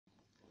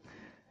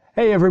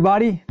Hey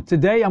everybody,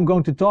 today I'm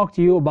going to talk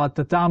to you about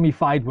Tatami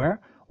Fightwear,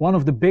 one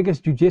of the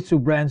biggest jiu-jitsu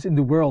brands in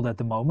the world at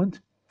the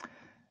moment.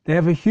 They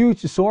have a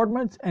huge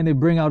assortment and they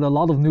bring out a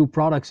lot of new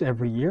products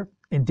every year.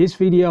 In this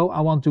video I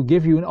want to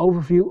give you an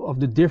overview of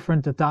the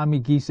different tatami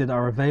gis that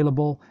are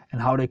available and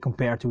how they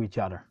compare to each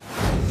other.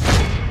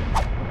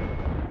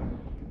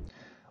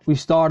 We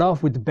start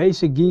off with the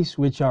basic gis,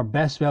 which are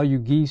best value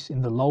gis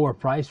in the lower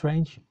price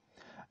range.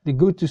 They're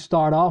good to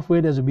start off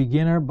with as a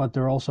beginner, but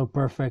they're also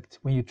perfect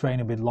when you train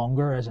a bit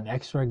longer as an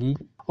extra gi.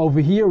 Over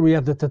here we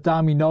have the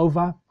Tatami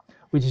Nova,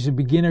 which is a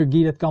beginner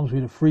gi that comes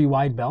with a free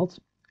white belt.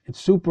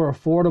 It's super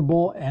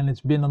affordable and it's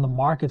been on the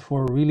market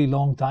for a really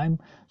long time.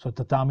 So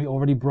Tatami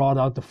already brought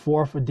out the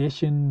 4th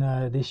edition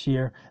this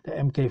year, the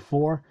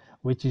MK4,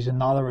 which is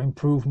another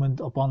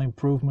improvement upon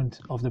improvement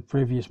of the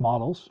previous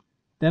models.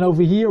 Then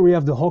over here we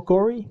have the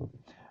Hokori,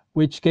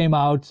 which came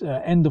out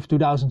end of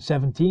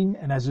 2017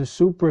 and has a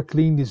super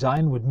clean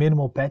design with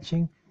minimal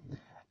patching.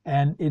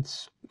 And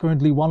it's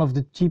currently one of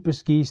the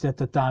cheapest gis that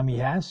Tatami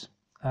has,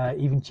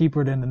 even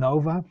cheaper than the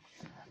Nova.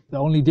 The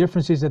only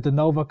difference is that the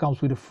Nova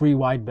comes with a free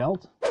white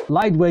belt.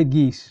 Lightweight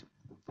gis.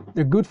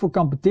 They're good for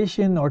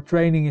competition or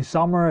training in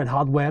summer at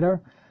hot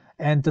weather.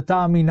 And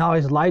Tatami now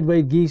has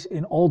lightweight gis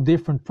in all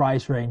different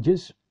price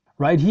ranges.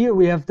 Right here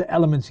we have the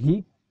Elements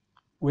gi,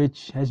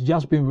 which has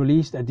just been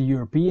released at the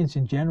Europeans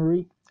in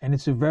January. And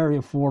it's a very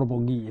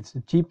affordable gi. It's the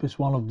cheapest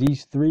one of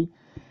these three.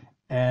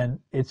 And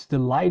it's the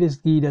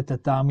lightest gi that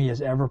Tatami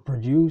has ever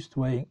produced,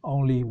 weighing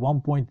only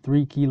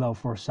 1.3 kilo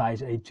for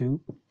size A2.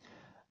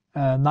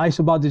 Nice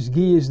about this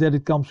gi is that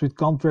it comes with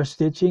contrast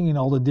stitching in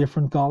all the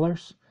different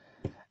colors.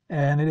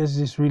 And it has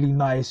this really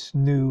nice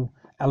new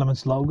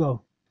Elements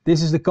logo.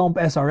 This is the Comp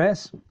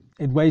SRS.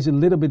 It weighs a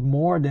little bit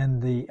more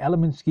than the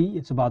Elements gi.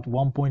 It's about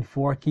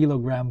 1.4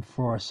 kilogram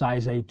for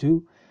size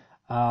A2.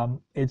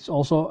 It's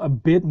also a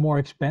bit more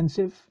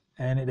expensive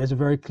and it has a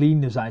very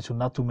clean design, so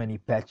not too many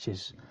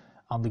patches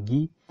on the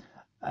gi.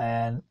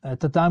 And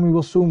Tatami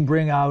will soon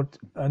bring out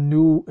a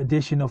new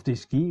edition of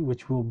this gi,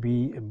 which will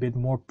be a bit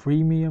more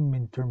premium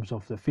in terms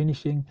of the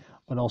finishing,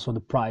 but also the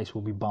price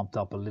will be bumped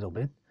up a little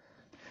bit.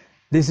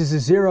 This is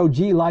a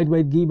 0G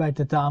lightweight gi by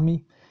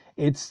Tatami.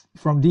 It's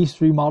from these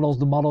three models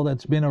the model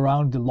that's been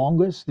around the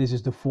longest. This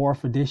is the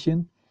 4th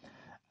edition.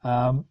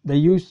 They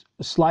use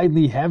a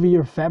slightly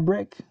heavier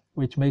fabric,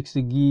 which makes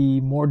the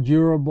gi more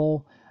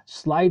durable,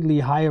 slightly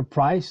higher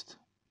priced,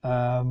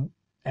 and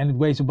it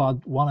weighs about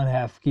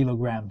 1.5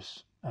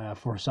 kilograms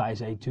for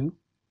size A2.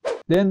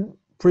 Then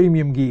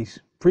premium gis.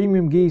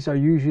 Premium gis are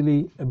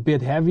usually a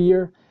bit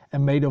heavier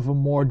and made of a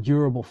more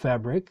durable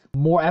fabric.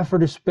 More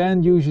effort is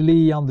spent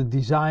usually on the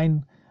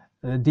design,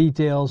 the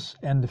details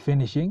and the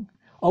finishing.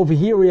 Over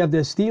here we have the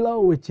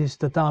Estilo, which is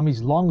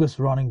Tatami's longest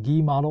running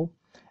gi model,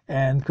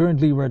 and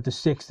currently we're at the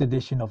 6th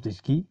edition of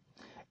this gi.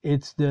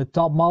 It's the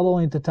top model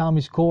in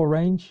Tatami's core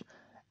range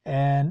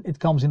and it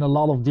comes in a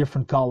lot of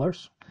different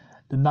colors.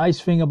 The nice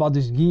thing about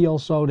this gi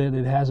also that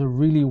it has a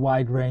really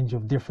wide range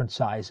of different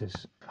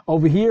sizes.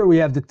 Over here we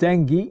have the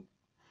Tank gi,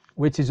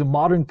 which is a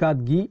modern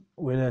cut gi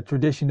with a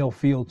traditional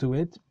feel to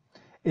it.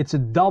 It's a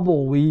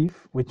double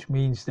weave, which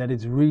means that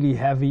it's really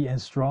heavy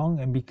and strong,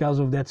 and because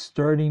of that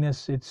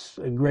sturdiness it's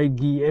a great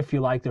gi if you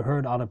like to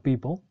hurt other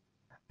people.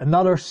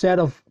 Another set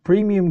of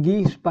premium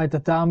gis by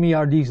Tatami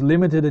are these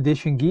limited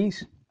edition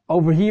gis.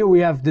 Over here we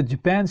have the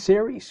Japan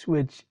series,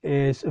 which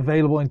is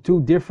available in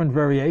two different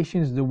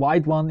variations. The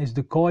white one is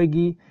the Koi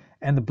gi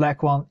and the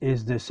black one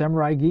is the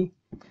Samurai gi.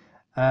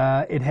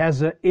 It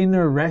has an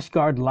inner rash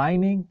guard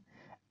lining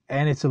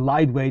and it's a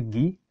lightweight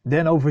gi.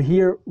 Then over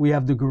here we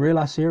have the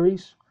Gorilla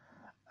series.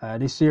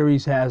 This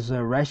series has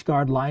a rash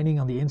guard lining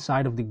on the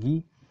inside of the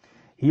gi.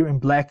 Here in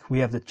black we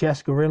have the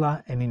Chest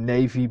Gorilla and in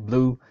navy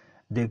blue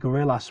the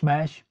Gorilla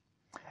Smash.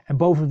 And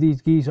both of these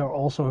gis are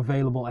also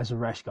available as a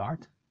rash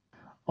guard.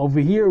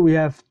 Over here we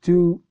have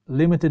two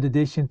limited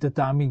edition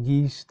Tatami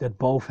gis that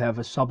both have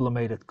a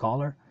sublimated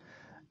collar.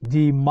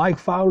 The Mike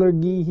Fowler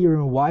gi here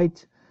in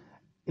white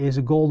is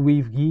a gold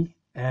weave gi,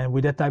 and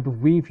with that type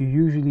of weave you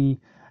usually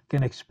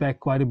can expect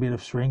quite a bit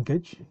of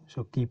shrinkage,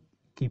 so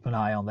keep an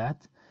eye on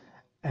that.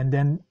 And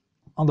then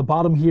on the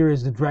bottom here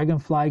is the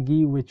Dragonfly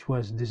gi, which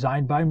was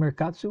designed by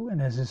Merkatsu and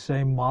has the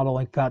same model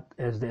and cut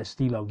as the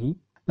Estilo gi.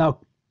 Now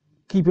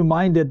keep in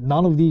mind that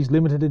none of these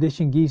limited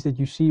edition gis that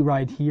you see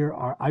right here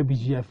are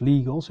IBJJF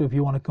legal, so if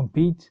you want to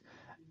compete,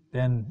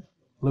 then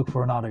look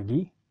for another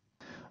gi.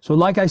 So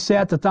like I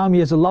said, Tatami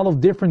has a lot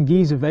of different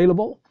gis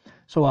available,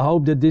 so I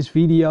hope that this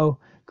video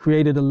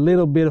created a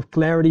little bit of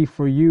clarity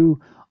for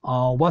you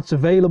on what's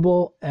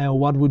available and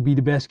what would be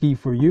the best gi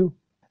for you.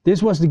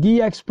 This was the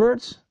Gi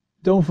Experts.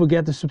 Don't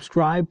forget to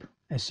subscribe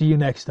and see you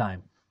next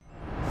time.